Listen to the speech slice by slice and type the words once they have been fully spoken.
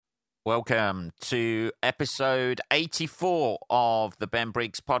Welcome to episode 84 of the Ben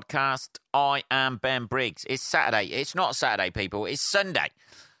Briggs podcast. I am Ben Briggs. It's Saturday. It's not Saturday, people. It's Sunday.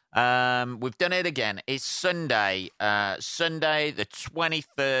 We've done it again. It's Sunday, Sunday the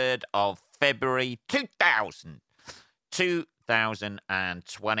 23rd of February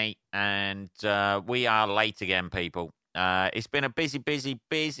 2020, and we are late again, people. It's been a busy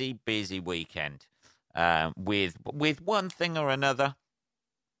weekend with one thing or another.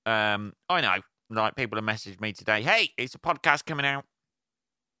 I know, like, people have messaged me today. Hey, is a podcast coming out?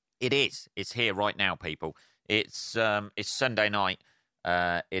 It is. It's here right now, people. It's Sunday night.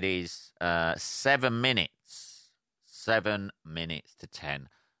 It is 7 minutes to 10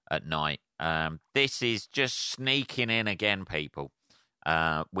 at night. This is just sneaking in again, people,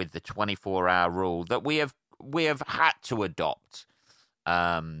 with the 24-hour rule that we have had to adopt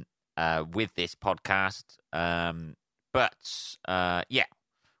with this podcast. But yeah.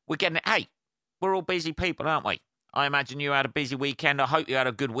 We're getting it. Hey, we're all busy people, aren't we? I imagine you had a busy weekend. I hope you had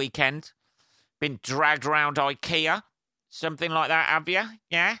a good weekend. Been dragged around IKEA. Something like that, have you?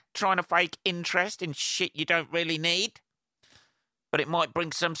 Yeah? Trying to fake interest in shit you don't really need. But it might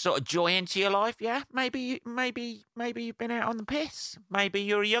bring some sort of joy into your life, yeah? Maybe you've been out on the piss. Maybe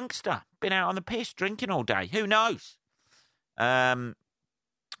you're a youngster. Been out on the piss, drinking all day. Who knows?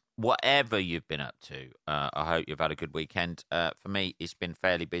 Whatever you've been up to, I hope you've had a good weekend. For me, it's been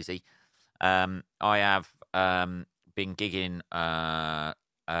fairly busy. I have been gigging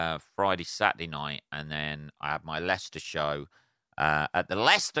Friday, Saturday night, and then I have my Leicester show at the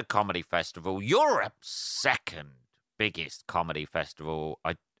Leicester Comedy Festival, Europe's second biggest comedy festival.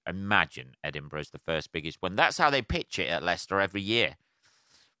 I imagine Edinburgh is the first biggest one. That's how they pitch it at Leicester every year.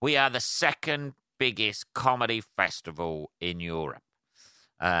 We are the second biggest comedy festival in Europe.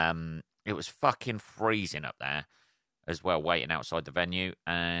 It was fucking freezing up there as well, waiting outside the venue.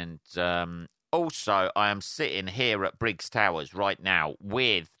 And also, I am sitting here at Briggs Towers right now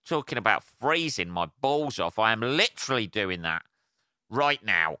talking about freezing my balls off. I am literally doing that right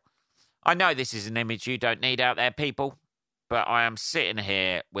now. I know this is an image you don't need out there, people, but I am sitting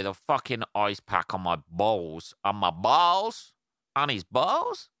here with a fucking ice pack on my balls. On my balls? On his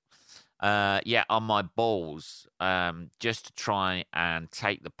balls? Yeah, on my balls, just to try and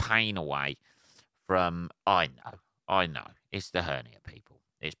take the pain away from, I know, it's the hernia, people.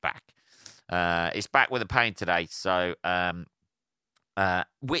 It's back. It's back with the pain today, so,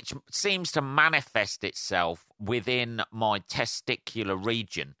 which seems to manifest itself within my testicular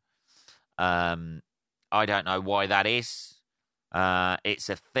region. I don't know why that is. It's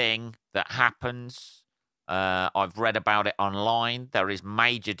a thing that happens. I've read about it online. There is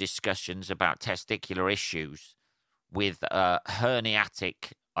major discussions about testicular issues with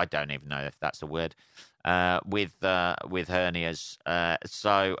herniatic. I don't even know if that's a word. With hernias.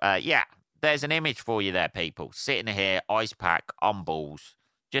 So yeah, there's an image for you there, people. Sitting here, ice pack on balls,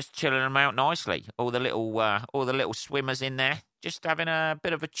 just chilling them out nicely. All the little swimmers in there, just having a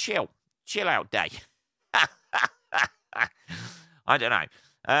bit of a chill out day. I don't know.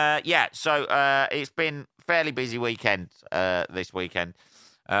 Yeah, so it's been fairly busy weekend this weekend.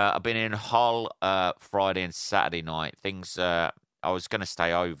 I've been in Hull Friday and Saturday night. Things, I was going to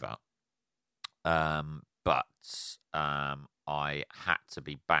stay over, but I had to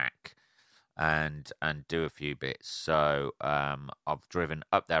be back and do a few bits. So I've driven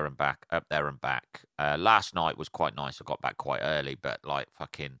up there and back. Last night was quite nice. I got back quite early, but like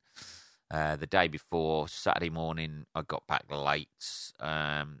fucking... the day before, Saturday morning, I got back late,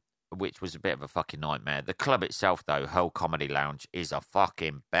 which was a bit of a fucking nightmare. The club itself, though, Hull Comedy Lounge, is a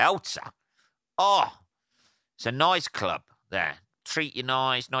fucking belter. Oh, it's a nice club there. Treat you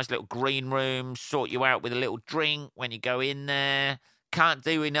nice little green room, sort you out with a little drink when you go in there. Can't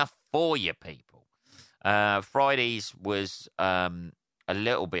do enough for you, people. Fridays was a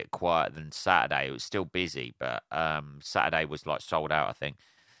little bit quieter than Saturday. It was still busy, but Saturday was like sold out, I think.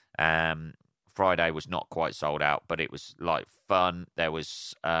 Friday was not quite sold out, but it was like fun. There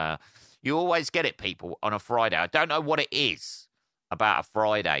was, you always get it, people, on a Friday. I don't know what it is about a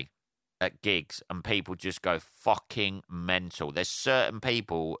Friday at gigs, and people just go fucking mental. There's certain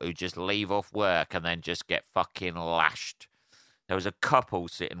people who just leave off work and then just get fucking lashed. There was a couple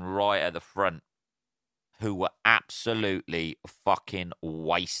sitting right at the front who were absolutely fucking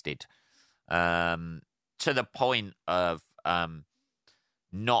wasted, to the point of,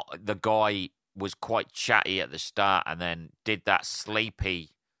 not the guy was quite chatty at the start and then did that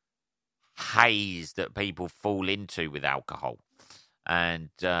sleepy haze that people fall into with alcohol, and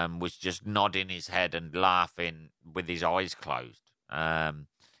was just nodding his head and laughing with his eyes closed.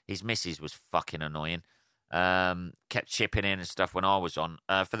 His missus was fucking annoying. Kept chipping in and stuff when I was on.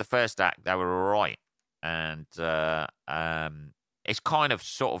 For the first act, they were all right. And it's kind of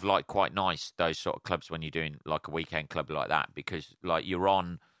sort of like quite nice, those sort of clubs, when you're doing like a weekend club like that, because like you're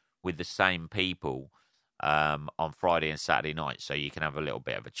on with the same people on Friday and Saturday night, so you can have a little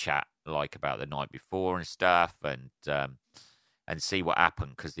bit of a chat like about the night before and stuff, and see what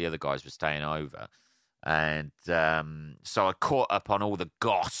happened, because the other guys were staying over. And so I caught up on all the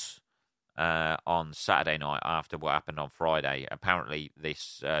goss on Saturday night after what happened on Friday. Apparently,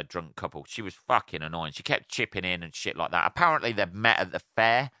 this drunk couple, she was fucking annoying. She kept chipping in and shit like that. Apparently, they'd met at the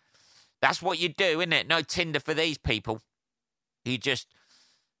fair. That's what you do, isn't it? No Tinder for these people. You just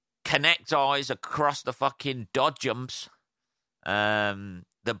connect eyes across the fucking dodgems,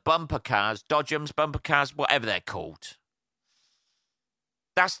 the bumper cars, dodgems, bumper cars, whatever they're called.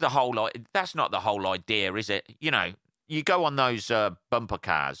 That's the whole. That's not the whole idea, is it? You know, you go on those bumper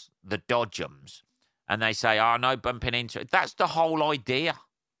cars, the dodgems, and they say, "Oh, no bumping into it." That's the whole idea,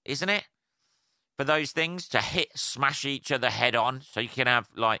 isn't it? For those things to smash each other head on, so you can have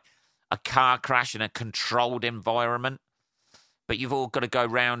like a car crash in a controlled environment. But you've all got to go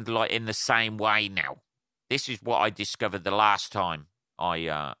round like in the same way now. This is what I discovered the last time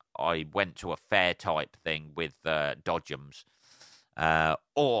I went to a fair type thing with dodgems.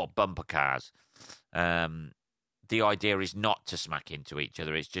 Or bumper cars. The idea is not to smack into each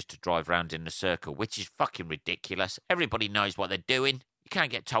other. It's just to drive round in a circle, which is fucking ridiculous. Everybody knows what they're doing. You can't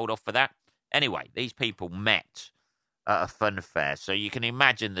get told off for that. Anyway, these people met at a fun fair, so you can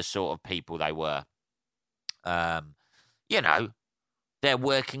imagine the sort of people they were. You know, they're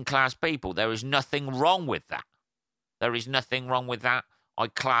working class people. There is nothing wrong with that. There is nothing wrong with that. I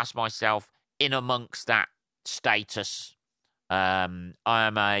class myself in amongst that status. I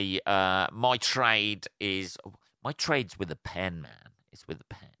am my trade's with a pen, man. It's with a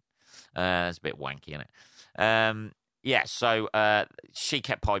pen. It's a bit wanky, isn't it? Yeah, so she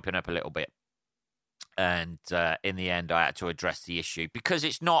kept piping up a little bit. And in the end, I had to address the issue, because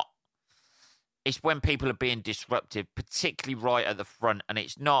it's when people are being disruptive, particularly right at the front, and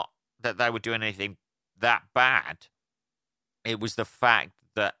it's not that they were doing anything that bad. It was the fact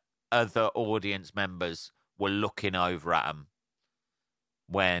that other audience members were looking over at them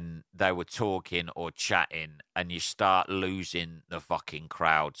when they were talking or chatting, and you start losing the fucking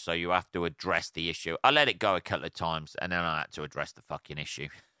crowd. So you have to address the issue. I let it go a couple of times, and then I had to address the fucking issue.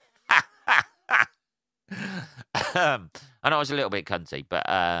 And I was a little bit cunty, but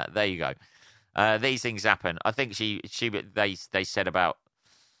there you go. These things happen. I think they said about,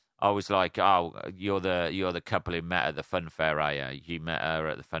 I was like, "Oh, you're the couple who met at the fun fair, are you? You met her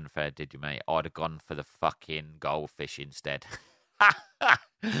at the fun fair, did you, mate?" I'd have gone for the fucking goldfish instead.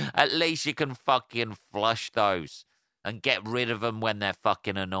 At least you can fucking flush those and get rid of them when they're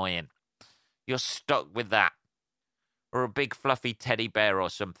fucking annoying. You're stuck with that. Or a big fluffy teddy bear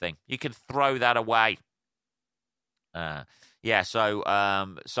or something. You can throw that away. Yeah, so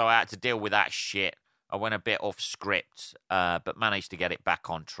I had to deal with that shit. I went a bit off script, but managed to get it back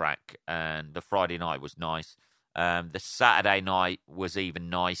on track. And the Friday night was nice. The Saturday night was even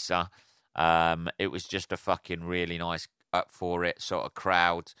nicer. It was just a fucking really nice up for it sort of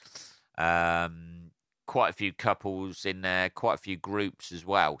crowd. Quite a few couples in there, quite a few groups as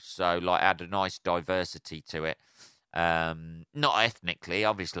well. So like, had a nice diversity to it. Not ethnically,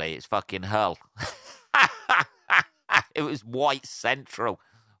 obviously. It's fucking Hull. It was white central.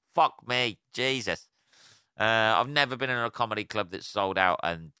 Fuck me, Jesus. I've never been in a comedy club that sold out,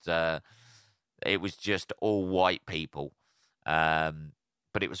 and it was just all white people. But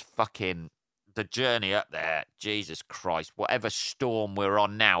it was fucking the journey up there. Jesus Christ, whatever storm we're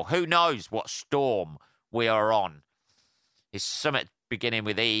on now, who knows what storm we are on? It's something beginning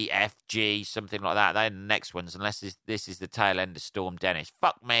with E, F, G, something like that. They're the next ones, unless this is the tail end of Storm Dennis.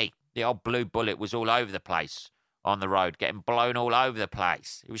 Fuck me. The old Blue Bullet was all over the place on the road, getting blown all over the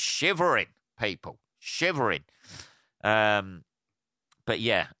place. It was shivering, people. Shivering. But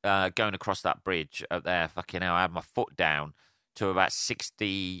yeah, going across that bridge up there, fucking hell, I had my foot down to about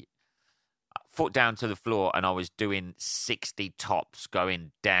 60... foot down to the floor, and I was doing 60 tops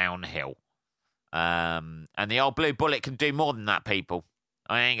going downhill. And the old Blue Bullet can do more than that, people.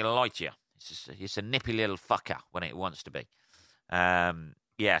 I ain't gonna lie to you. It's a nippy little fucker when it wants to be.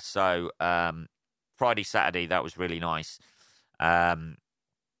 Yeah, so Friday, Saturday, that was really nice.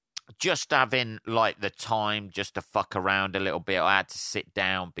 Just having like the time just to fuck around a little bit. I had to sit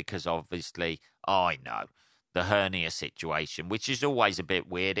down because obviously I know the hernia situation, which is always a bit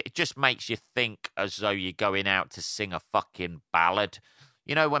weird. It just makes you think as though you're going out to sing a fucking ballad.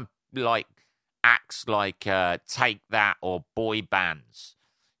 You know, when like acts like Take That or boy bands,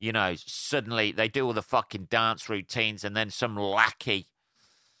 You know, suddenly they do all the fucking dance routines, and then some lackey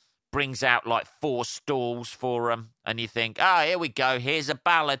brings out like 4 stools for them, and you think, oh, here we go, here's a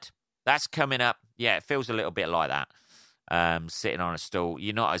ballad. That's coming up. Yeah, it feels a little bit like that. Sitting on a stool,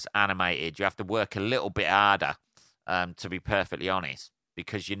 you're not as animated. You have to work a little bit harder, to be perfectly honest,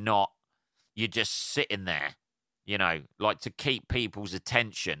 because you're just sitting there, you know, like to keep people's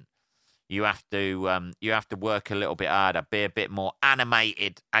attention. You have to work a little bit harder, be a bit more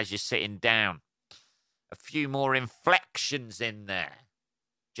animated as you're sitting down. A few more inflections in there,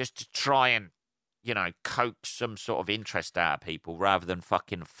 just to try and, you know, coax some sort of interest out of people rather than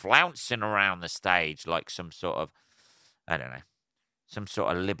fucking flouncing around the stage like some sort of, I don't know, some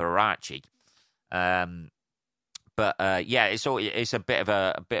sort of Liberace. But yeah, it's a bit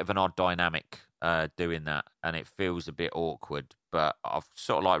of an odd dynamic doing that, and it feels a bit awkward. But I've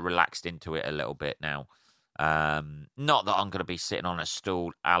sort of like relaxed into it a little bit now. Not that I'm going to be sitting on a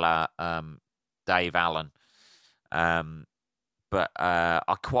stool a la Dave Allen, but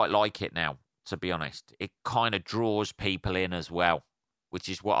I quite like it now. To be honest, it kind of draws people in as well, which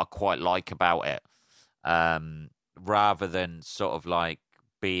is what I quite like about it. Rather than sort of like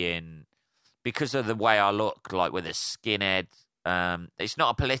being, because of the way I look, like with a skinhead. It's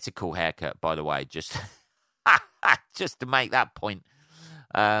not a political haircut, by the way, just just to make that point.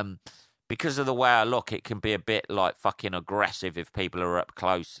 Because of the way I look, it can be a bit like fucking aggressive if people are up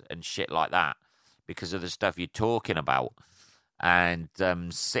close and shit like that, because of the stuff you're talking about. And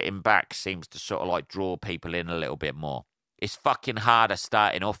sitting back seems to sort of like draw people in a little bit more. It's fucking harder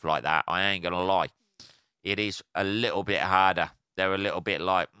starting off like that, I ain't gonna lie. It is a little bit harder. They're a little bit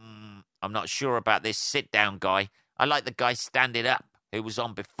like, I'm not sure about this sit-down guy. I like the guy standing up who was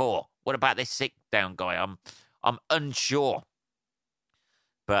on before. What about this sit-down guy? I'm unsure.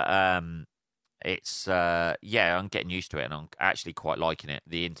 But it's, yeah, I'm getting used to it, and I'm actually quite liking it,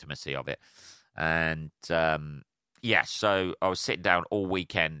 the intimacy of it. And, yeah, so I was sitting down all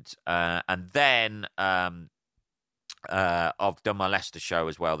weekend. And then I've done my Leicester show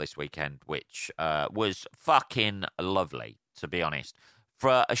as well this weekend, which was fucking lovely, to be honest.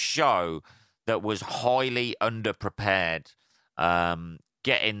 For a show that was highly underprepared,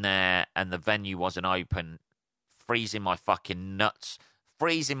 getting there and the venue wasn't open, freezing my fucking nuts,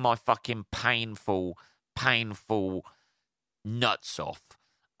 freezing my fucking painful nuts off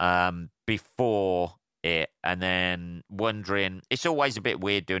before it, and then wondering, it's always a bit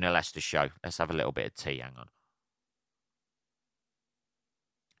weird doing a Leicester show. Let's have a little bit of tea, hang on.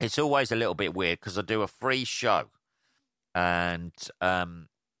 It's always a little bit weird because I do a free show, and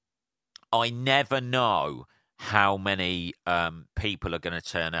I never know how many people are going to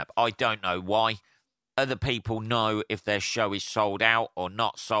turn up. I don't know why. Other people know if their show is sold out or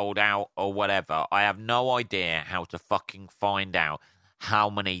not sold out or whatever. I have no idea how to fucking find out how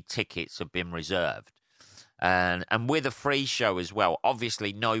many tickets have been reserved. And with a free show as well,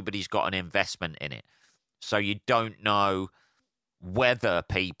 obviously nobody's got an investment in it. So you don't know whether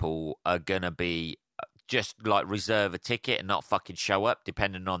people are going to be just like reserve a ticket and not fucking show up,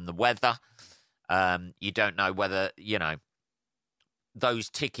 depending on the weather. You don't know whether, you know, those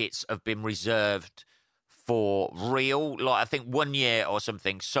tickets have been reserved for real. Like, I think 1 year or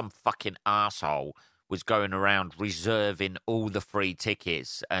something, some fucking arsehole was going around reserving all the free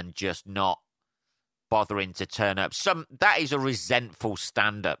tickets and just not bothering to turn up. That is a resentful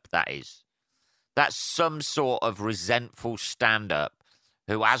stand-up, that is. That's some sort of resentful stand-up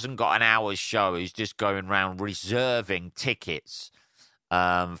who hasn't got an hour's show, who's just going around reserving tickets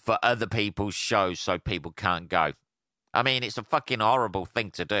for other people's shows so people can't go. I mean, it's a fucking horrible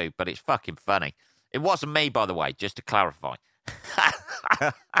thing to do, but it's fucking funny. It wasn't me, by the way, just to clarify.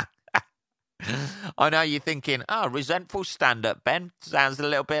 I know you're thinking, resentful stand-up, Ben. Sounds a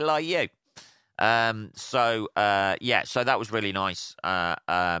little bit like you. So that was really nice. For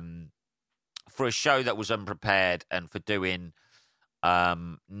a show that was unprepared and for doing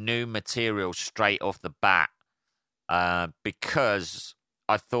new material straight off the bat, because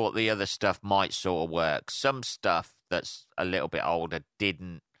I thought the other stuff might sort of work. Some stuff that's a little bit older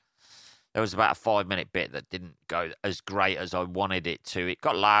didn't. There was about a 5-minute bit that didn't go as great as I wanted it to. It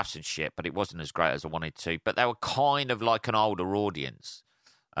got laughs and shit, but it wasn't as great as I wanted to. But they were kind of like an older audience.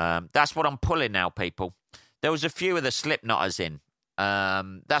 That's what I'm pulling now, people. There was a few of the Slipknotters in.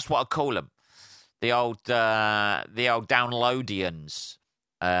 That's what I call them. The old Downloadians,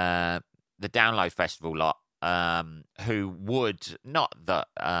 the Download Festival lot, who would, not that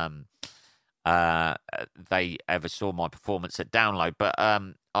they ever saw my performance at Download, but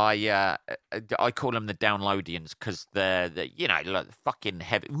I call them the Downloadians because they're you know, like fucking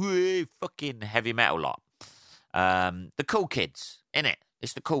heavy metal lot. The cool kids, innit?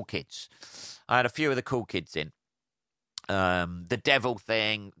 It's the cool kids. I had a few of the cool kids in. The devil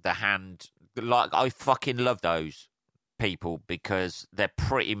thing, the hand, like I fucking love those people because they're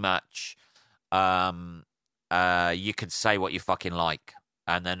pretty much, you can say what you fucking like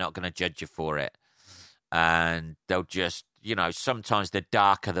and they're not going to judge you for it. And they'll just, sometimes the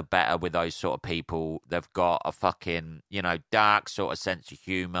darker the better with those sort of people. They've got a fucking, dark sort of sense of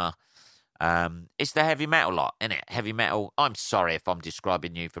humour. It's the heavy metal lot, isn't it? Heavy metal. I'm sorry if I'm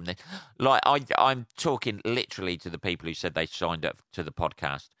describing you from this. Like, I'm talking literally to the people who said they signed up to the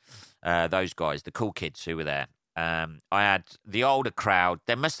podcast. Those guys, the cool kids who were there. I had the older crowd.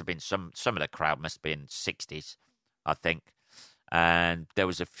 There must have been some of the crowd must have been 60s, I think. And there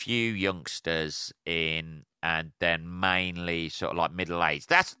was a few youngsters in, and then mainly sort of like middle-aged.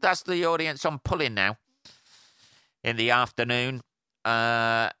 That's the audience I'm pulling now. In the afternoon,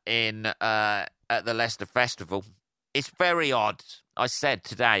 at the Leicester Festival. It's very odd. I said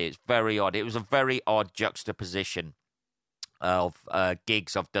today it's very odd. It was a very odd juxtaposition of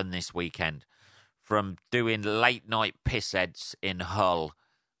gigs I've done this weekend. From doing late night pissheads in Hull,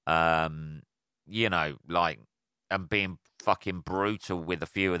 and being fucking brutal with a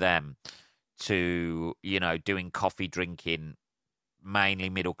few of them, to, doing coffee drinking, mainly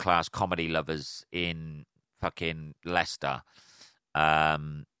middle class comedy lovers in fucking Leicester,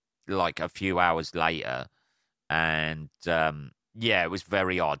 like a few hours later. And it was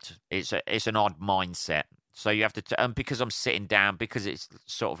very odd. It's an odd mindset. So you have to, because I'm sitting down, because it's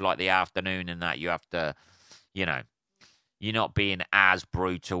sort of like the afternoon and that, you have to, you're not being as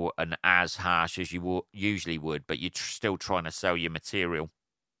brutal and as harsh as you usually would, but you're still trying to sell your material.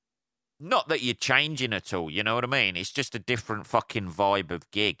 Not that you're changing at all, you know what I mean? It's just a different fucking vibe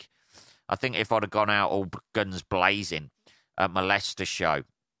of gig. I think if I'd have gone out all guns blazing at my Leicester show,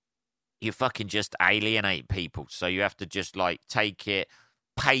 you fucking just alienate people. So you have to just like take it,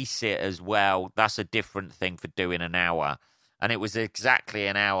 pace it as well. That's a different thing for doing an hour. And it was exactly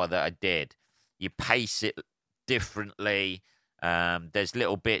an hour that I did. You pace it differently. There's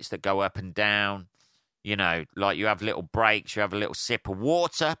little bits that go up and down. Like you have little breaks. You have a little sip of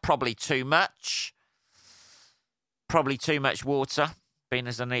water. Probably too much water. Being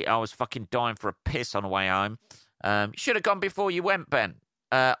as I was fucking dying for a piss on the way home. Should have gone before you went, Ben.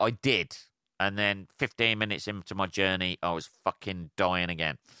 I did. And then 15 minutes into my journey, I was fucking dying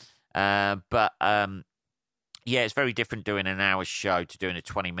again. It's very different doing an hour show to doing a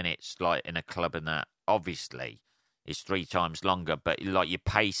 20 minutes like in a club and that. Obviously, it's 3 times longer, but like you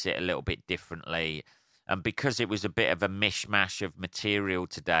pace it a little bit differently. And because it was a bit of a mishmash of material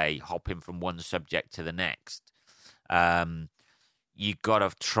today, hopping from one subject to the next, you got to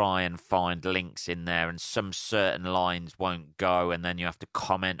try and find links in there, and some certain lines won't go, and then you have to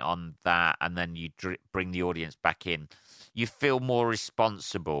comment on that, and then you bring the audience back in. You feel more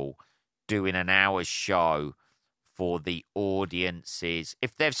responsible doing an hour show for the audiences.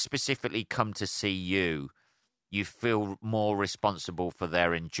 If they've specifically come to see you, you feel more responsible for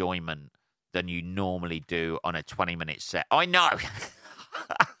their enjoyment than you normally do on a 20-minute set. I know.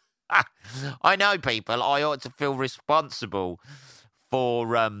 I know, people. I ought to feel responsible for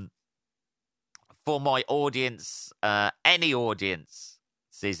my audience, any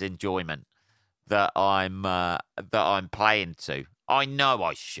audience's enjoyment that I'm playing to. I know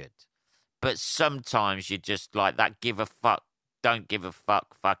I should, but sometimes you just like that give a fuck, don't give a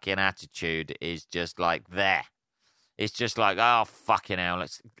fuck fucking attitude is just like there. It's just like, oh fucking hell,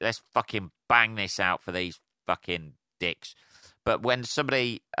 let's fucking bang this out for these fucking dicks. But when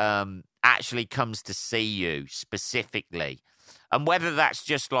somebody actually comes to see you specifically, and whether that's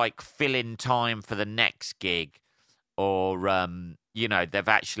just like filling time for the next gig, or they've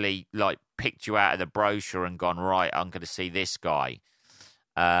actually like picked you out of the brochure and gone, right, I'm going to see this guy.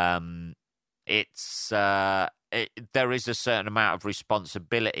 There is a certain amount of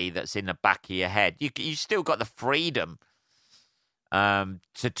responsibility that's in the back of your head. You still got the freedom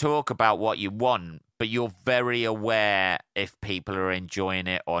to talk about what you want, but you're very aware if people are enjoying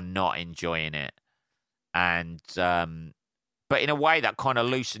it or not enjoying it. And but in a way that kind of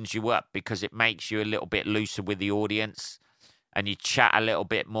loosens you up, because it makes you a little bit looser with the audience, and you chat a little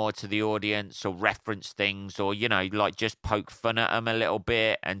bit more to the audience, or reference things, or, like just poke fun at them a little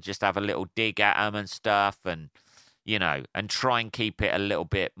bit and just have a little dig at them and stuff, and, and try and keep it a little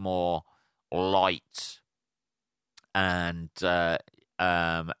bit more light, and try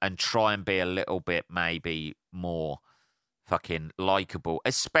and be a little bit maybe more fucking likable,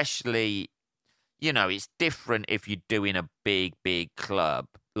 especially, it's different if you're doing a big club.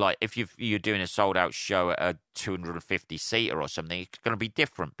 Like if you're doing a sold out show at a 250 seater or something, it's going to be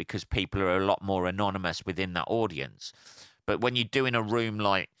different because people are a lot more anonymous within that audience. But when you're doing a room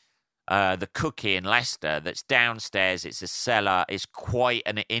like the Cookie in Leicester, that's downstairs, it's a cellar, it's quite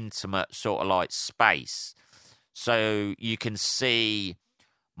an intimate sort of like space. So you can see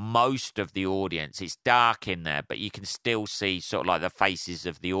most of the audience. It's dark in there, but you can still see sort of like the faces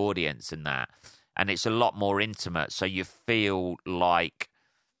of the audience and that. And it's a lot more intimate, so you feel like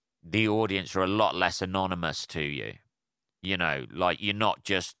the audience are a lot less anonymous to you. You know, like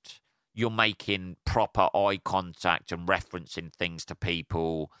you're making proper eye contact and referencing things to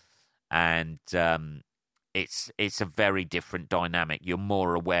people, and it's a very different dynamic. You're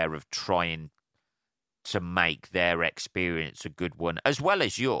more aware of trying to make their experience a good one, as well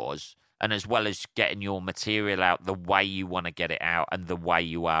as yours, and as well as getting your material out the way you want to get it out and the way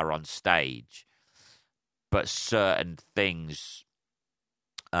you are on stage. But certain things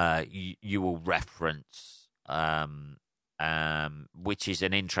you will reference, which is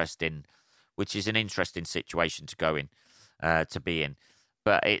an interesting situation to go in, to be in.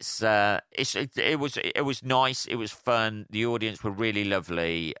 But it was nice. It was fun. The audience were really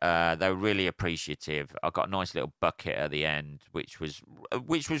lovely. They were really appreciative. I got a nice little bucket at the end, which was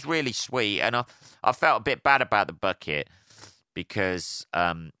really sweet. And I felt a bit bad about the bucket because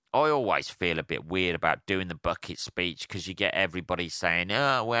I always feel a bit weird about doing the bucket speech because you get everybody saying,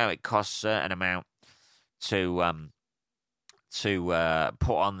 "Oh, well, it costs a certain amount to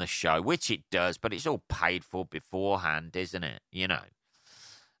put on the show," which it does, but it's all paid for beforehand, isn't it? You know.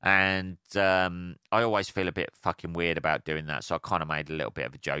 And I always feel a bit fucking weird about doing that, so I kind of made a little bit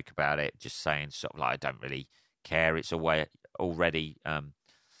of a joke about it, just saying sort of like I don't really care. It's already,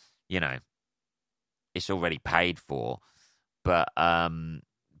 it's already paid for. But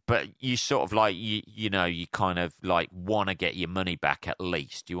you sort of like you kind of like want to get your money back at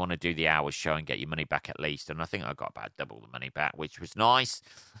least. You want to do the hours show and get your money back at least. And I think I got about double the money back, which was nice.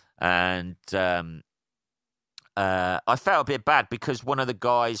 And I felt a bit bad because one of the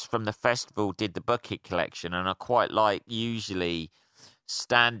guys from the festival did the bucket collection, and I quite like usually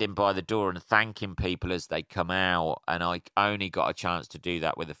standing by the door and thanking people as they come out, and I only got a chance to do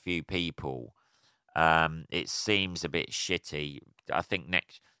that with a few people. It seems a bit shitty. I think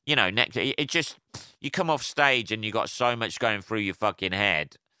next it just, you come off stage and you got so much going through your fucking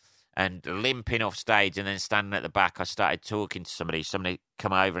head. And limping off stage and then standing at the back, I started talking to somebody. Somebody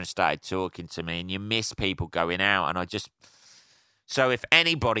come over and started talking to me, and you miss people going out. And so if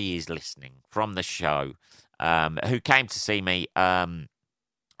anybody is listening from the show who came to see me,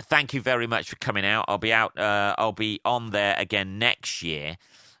 thank you very much for coming out. I'll be out. I'll be on there again next year.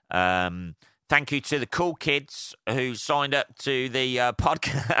 Thank you to the cool kids who signed up to the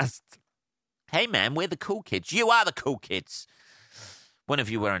podcast. Hey, man, we're the cool kids. You are the cool kids. One of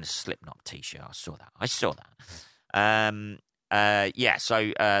you wearing a Slipknot t-shirt. I saw that.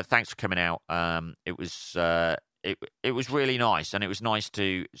 So thanks for coming out. It was really nice, and it was nice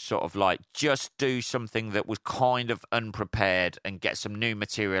to sort of like just do something that was kind of unprepared and get some new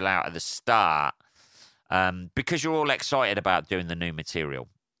material out at the start, because you're all excited about doing the new material,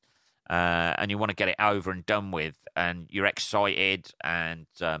 and you want to get it over and done with, and you're excited and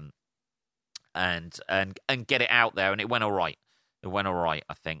get it out there, and it went all right. It went all right,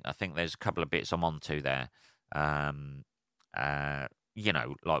 I think. I think there's a couple of bits I'm onto there. Like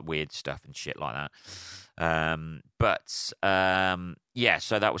weird stuff and shit like that.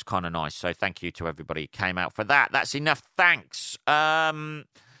 So that was kind of nice. So thank you to everybody who came out for that. That's enough. Thanks. Watch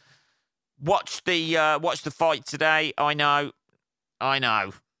the fight today. I know.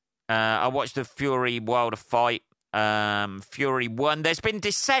 I watched the Fury Wilder fight. Fury won. There's been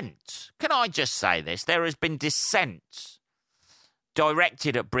dissent. Can I just say this? There has been dissent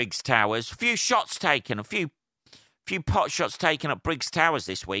directed at Briggs Towers. A few shots taken, a few pot shots taken at Briggs Towers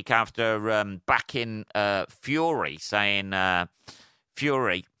this week after backing Fury, saying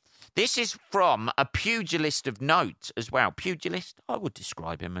Fury. This is from a pugilist of note as well. Pugilist? I would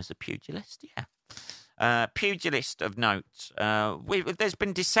describe him as a pugilist, yeah. Pugilist of note. There's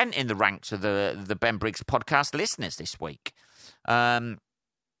been dissent in the ranks of the Ben Briggs podcast listeners this week.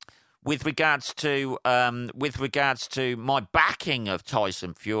 With regards to my backing of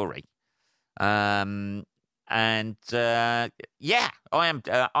Tyson Fury, I am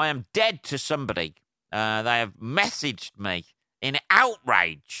dead to somebody. They have messaged me in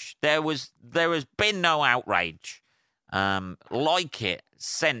outrage. There has been no outrage like it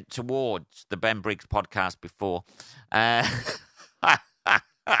sent towards the Ben Briggs podcast before, and I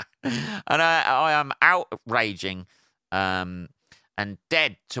am outraging. And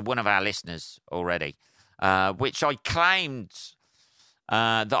dead to one of our listeners already, which I claimed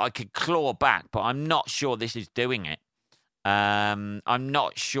that I could claw back, but I'm not sure this is doing it. I'm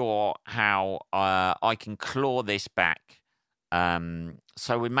not sure how I can claw this back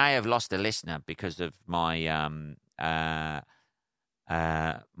So we may have lost a listener because of my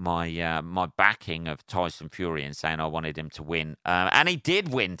my backing of Tyson Fury and saying I wanted him to win. And he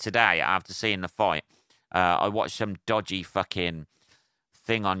did win today after seeing the fight. I watched some dodgy fucking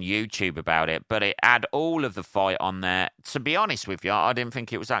thing on YouTube about it, but it had all of the fight on there. To be honest with you, I didn't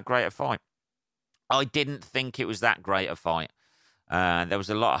think it was that great a fight. I didn't think it was that great a fight. There was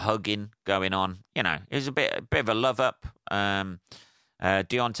a lot of hugging going on. You know, it was a bit of a love up.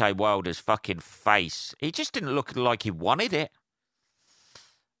 Deontay Wilder's fucking face, he just didn't look like he wanted it.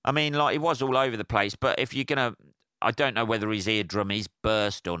 I mean, like, he was all over the place, but if you're going to... I don't know whether his eardrum is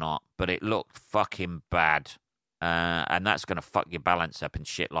burst or not, but it looked fucking bad. And that's going to fuck your balance up and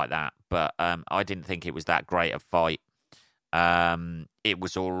shit like that. But I didn't think it was that great a fight. It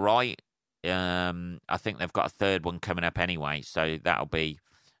was all right. I think they've got a third one coming up anyway, so that'll be...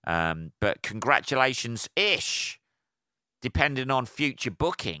 but congratulations-ish, depending on future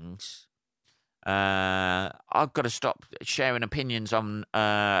bookings... I've got to stop sharing opinions on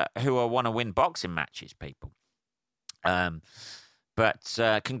who I want to win boxing matches, people. But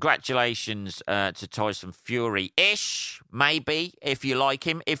congratulations to Tyson Fury-ish, maybe, if you like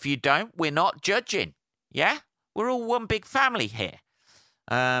him. If you don't, we're not judging. Yeah? We're all one big family here.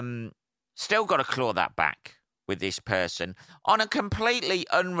 Still got to claw that back with this person. On a completely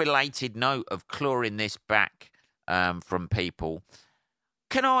unrelated note of clawing this back from people...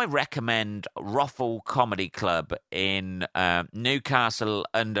 Can I recommend Ruffle Comedy Club in Newcastle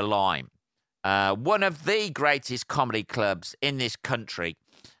under Lyme? One of the greatest comedy clubs in this country.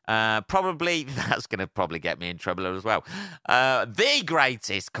 Probably, that's going to probably get me in trouble as well. The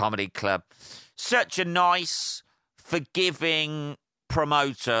greatest comedy club. Such a nice, forgiving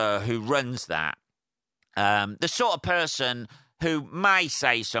promoter who runs that. The sort of person who may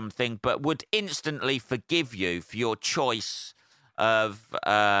say something but would instantly forgive you for your choice of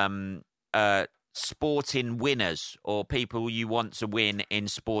sporting winners or people you want to win in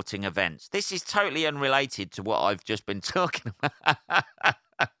sporting events. This is totally unrelated to what I've just been talking about.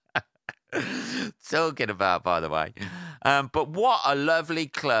 By the way. But what a lovely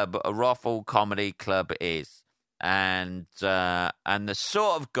club a Ruffle Comedy Club is. And the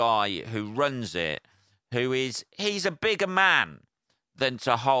sort of guy who runs it, he's a bigger man than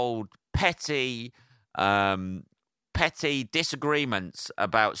to hold petty disagreements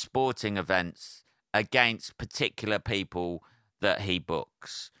about sporting events against particular people that he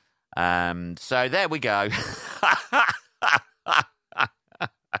books. So there we go.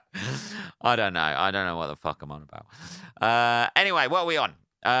 I don't know what the fuck I'm on about. Anyway, what are we on?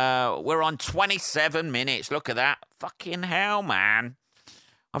 We're on 27 minutes. Look at that. Fucking hell, man.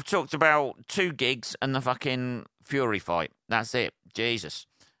 I've talked about 2 gigs and the fucking Fury fight. That's it. Jesus.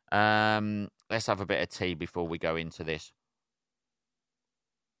 Let's have a bit of tea before we go into this.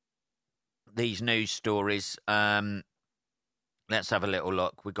 These news stories. Let's have a little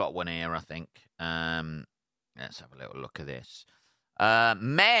look. We got one here, I think. Let's have a little look at this.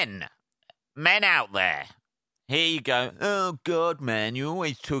 Men out there. Here you go. Oh, God, man, you're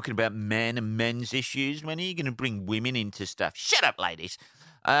always talking about men and men's issues. When are you going to bring women into stuff? Shut up, ladies.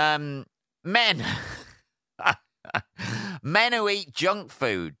 Men. Men who eat junk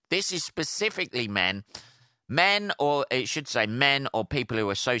food. This is specifically men. Men, or it should say men, or people who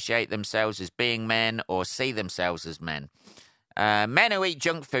associate themselves as being men or see themselves as men. Men who eat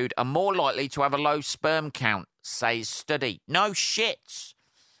junk food are more likely to have a low sperm count, says study. No shits.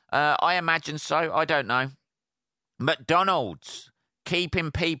 I imagine so. I don't know. McDonald's,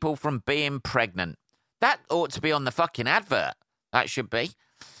 keeping people from being pregnant. That ought to be on the fucking advert. That should be.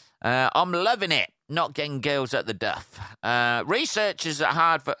 I'm loving it. Not getting girls at the duff. Researchers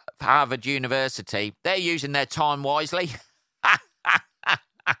at Harvard University, they're using their time wisely.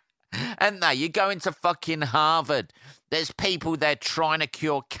 And they, you go into fucking Harvard. There's people there trying to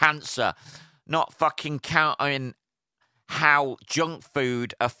cure cancer, not fucking counting how junk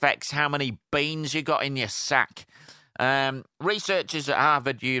food affects how many beans you got in your sack. Researchers at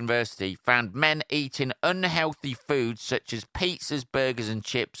Harvard University found men eating unhealthy foods such as pizzas, burgers and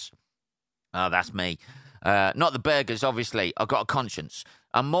chips. Oh, that's me. Not the burgers, obviously. I've got a conscience.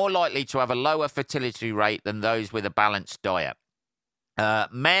 Are more likely to have a lower fertility rate than those with a balanced diet.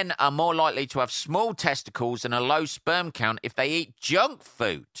 Men are more likely to have small testicles and a low sperm count if they eat junk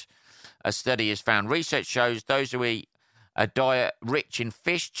food. A study has found research shows those who eat a diet rich in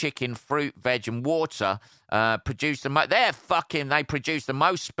fish, chicken, fruit, veg, and water produce the most. They produce the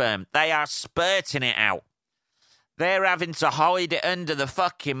most sperm. They are spurting it out. They're having to hide it under the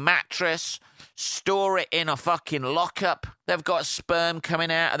fucking mattress, store it in a fucking lockup. They've got sperm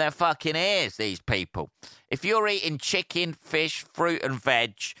coming out of their fucking ears, these people. If you're eating chicken, fish, fruit and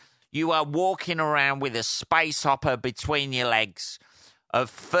veg, you are walking around with a space hopper between your legs of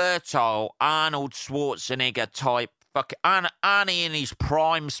fertile Arnold Schwarzenegger type, fucking Arnie in his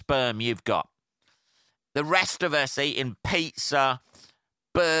prime sperm you've got. The rest of us eating pizza,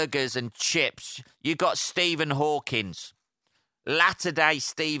 burgers and chips. You got Stephen Hawkins, latter-day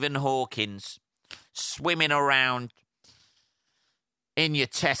Stephen Hawkins, swimming around in your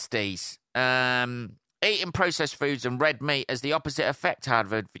testes. Eating processed foods and red meat has the opposite effect,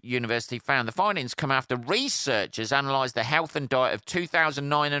 Harvard University found. The findings come after researchers analysed the health and diet of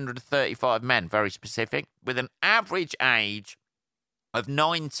 2,935 men, very specific, with an average age of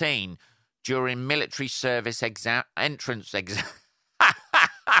 19 during military service entrance exam.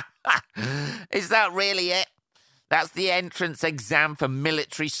 Is that really it? That's the entrance exam for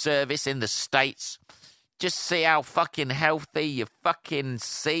military service in the States. Just see how fucking healthy your fucking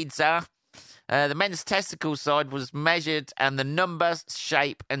seeds are. The men's testicle side was measured, and the number,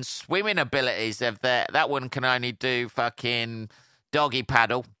 shape, and swimming abilities of that one can only do fucking doggy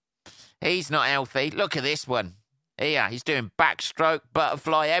paddle. He's not healthy. Look at this one. Here, he's doing backstroke,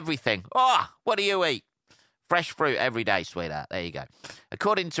 butterfly, everything. Oh, what do you eat? Fresh fruit every day, sweetheart. There you go.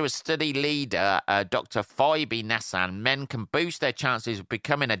 According to a study leader, Dr. Phoebe Nassan, men can boost their chances of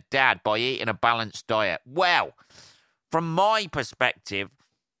becoming a dad by eating a balanced diet. Well, from my perspective,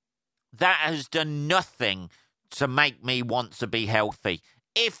 that has done nothing to make me want to be healthy.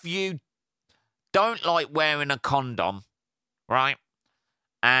 If you don't like wearing a condom, right,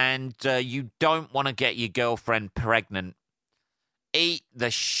 and you don't want to get your girlfriend pregnant, eat the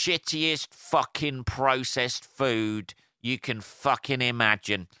shittiest fucking processed food you can fucking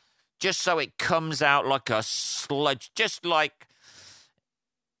imagine. Just so it comes out like a sludge, just like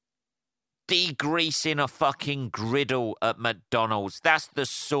degreasing a fucking griddle at McDonald's. That's the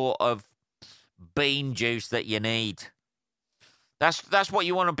sort of bean juice that you need. That's what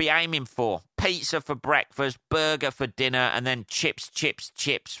you want to be aiming for. Pizza for breakfast, burger for dinner, and then chips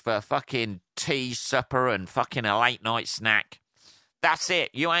for fucking tea, supper, and fucking a late night snack. That's it.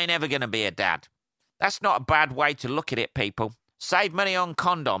 You ain't ever going to be a dad. That's not a bad way to look at it, people. Save money on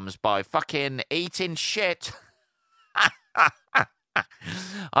condoms by fucking eating shit.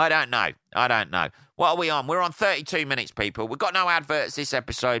 I don't know. What are we on? We're on 32 minutes, people. We've got no adverts this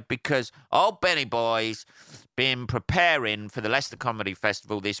episode because old Benny Boy's been preparing for the Leicester Comedy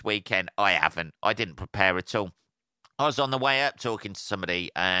Festival this weekend. I haven't. I didn't prepare at all. I was on the way up talking to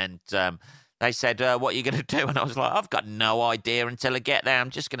somebody and they said, what are you going to do? And I was like, I've got no idea until I get there.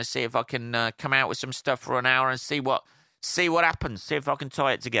 I'm just going to see if I can come out with some stuff for an hour and see what happens, see if I can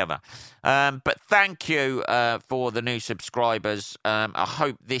tie it together. But thank you for the new subscribers. I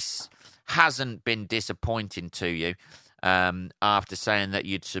hope this hasn't been disappointing to you after saying that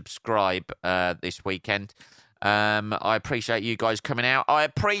you'd subscribe this weekend. I appreciate you guys coming out. I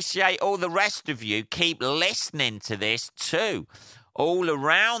appreciate all the rest of you. Keep listening to this too. All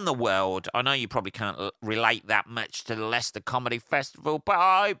around the world. I know you probably can't relate that much to the Leicester Comedy Festival, but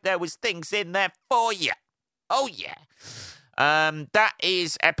I hope there was things in there for you. Oh, yeah. That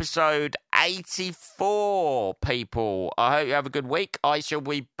is episode 84, people. I hope you have a good week. I shall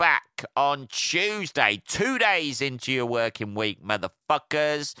be back on Tuesday, 2 days into your working week,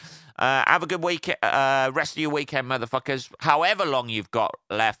 motherfuckers. Have a good week, rest of your weekend, motherfuckers, however long you've got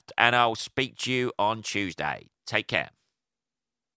left, and I'll speak to you on Tuesday. Take care.